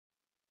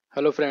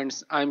Hello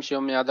friends, I am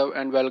Shivam Yadav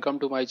and welcome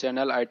to my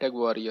channel iTech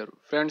Warrior.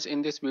 Friends,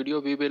 in this video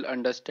we will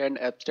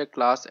understand abstract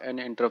class and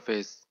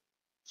interface.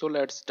 So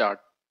let's start.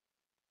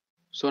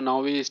 So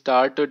now we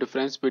start the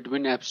difference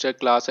between abstract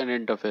class and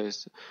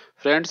interface.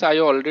 Friends, I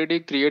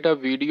already create a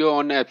video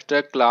on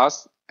abstract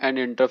class and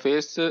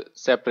interface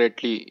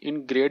separately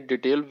in great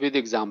detail with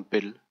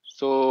example.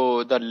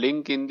 So the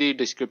link in the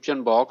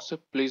description box,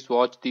 please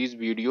watch these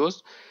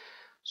videos.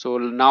 So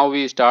now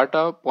we start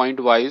a point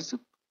wise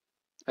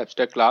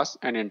abstract class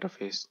and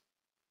interface.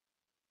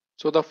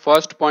 So the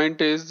first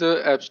point is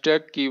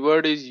abstract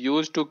keyword is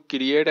used to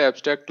create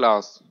abstract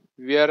class,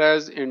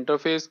 whereas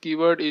interface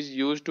keyword is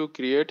used to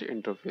create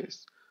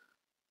interface.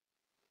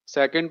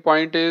 Second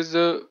point is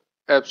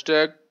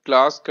abstract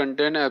class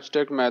contain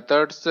abstract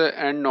methods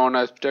and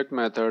non-abstract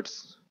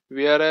methods,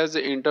 whereas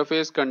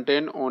interface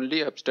contain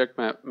only abstract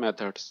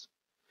methods.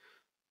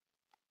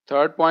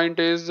 Third point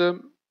is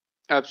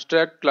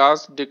abstract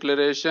class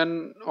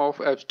declaration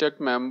of abstract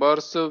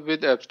members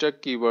with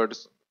abstract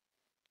keywords,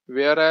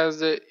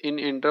 whereas in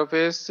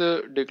interface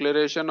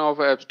declaration of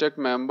abstract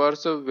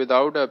members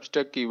without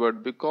abstract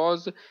keyword,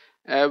 because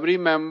every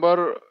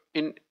member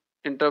in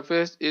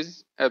interface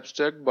is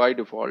abstract by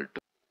default.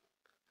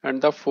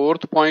 And the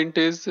fourth point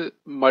is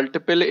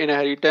multiple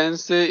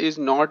inheritance is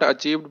not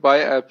achieved by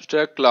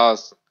abstract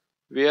class,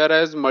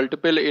 whereas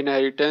multiple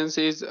inheritance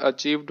is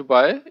achieved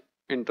by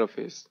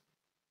interface.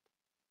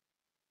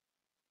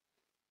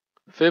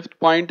 Fifth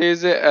point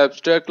is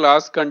abstract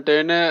class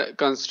contain a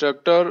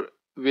constructor,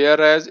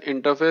 whereas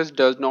interface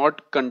does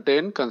not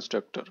contain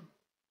constructor.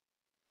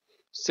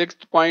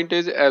 Sixth point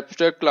is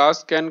abstract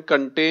class can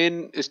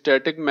contain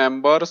static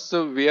members,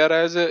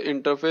 whereas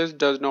interface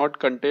does not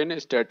contain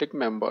static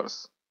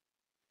members.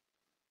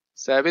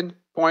 Seventh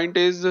point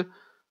is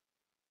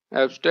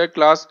abstract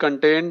class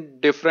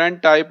contain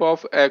different type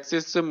of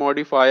access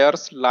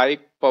modifiers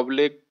like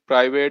public,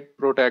 private,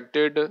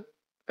 protected,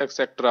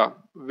 etc.,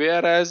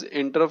 whereas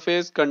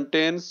interface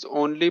contains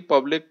only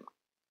public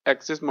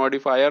access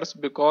modifiers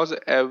because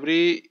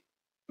every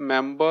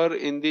member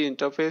in the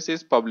interface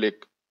is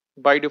public,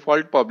 by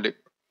default public.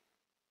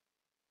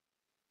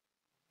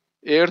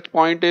 Eighth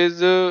point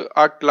is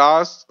a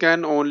class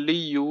can only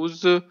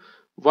use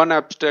one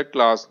abstract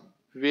class,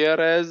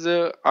 whereas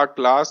a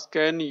class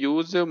can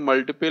use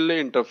multiple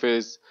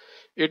interface.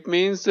 It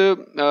means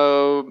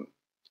a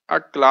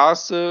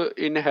class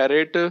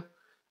inherit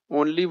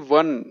only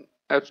one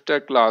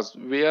abstract class,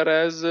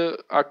 whereas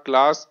a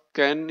class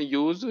can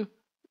use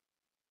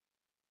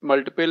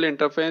multiple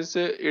interface.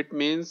 It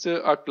means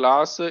a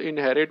class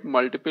inherit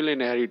multiple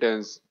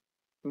inheritance,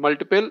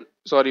 multiple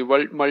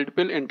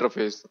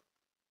interface.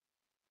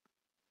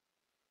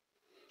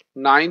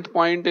 Ninth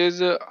point is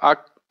a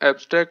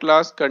abstract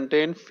class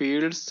contain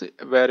fields,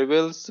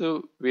 variables,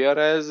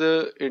 whereas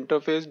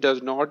interface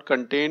does not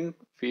contain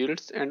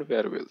fields and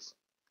variables.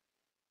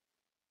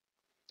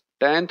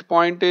 Tenth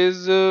point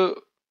is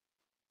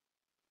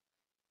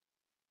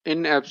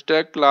in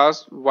abstract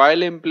class,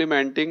 while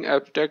implementing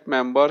abstract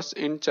members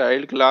in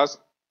child class,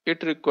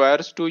 it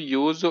requires to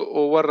use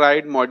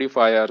override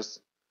modifiers,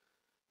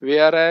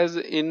 whereas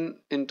in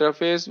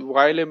interface,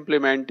 while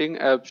implementing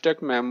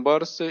abstract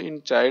members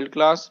in child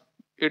class,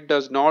 it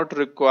does not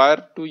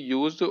require to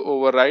use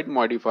override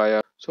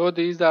modifier. So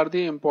these are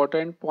the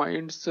important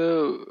points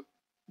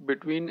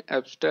between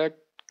abstract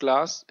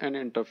class and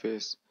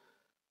interface.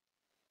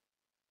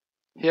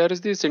 Here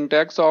is the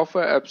syntax of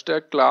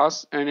abstract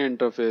class and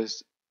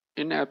interface.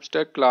 In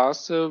abstract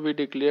class, we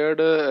declared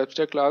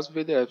abstract class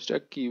with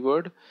abstract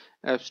keyword,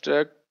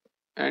 abstract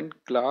and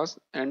class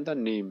and the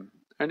name.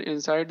 And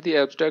inside the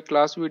abstract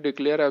class, we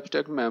declare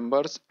abstract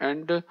members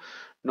and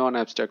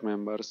non-abstract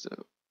members.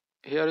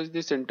 Here is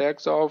the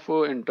syntax of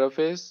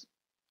interface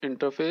and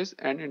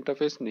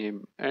interface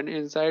name. And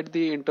inside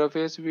the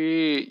interface,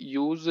 we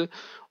use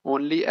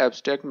only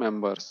abstract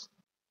members.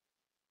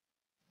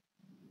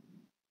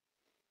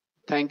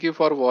 Thank you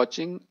for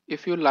watching.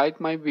 If you like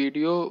my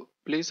video,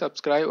 please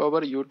subscribe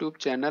our YouTube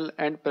channel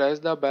and press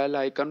the bell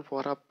icon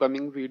for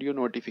upcoming video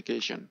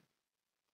notification.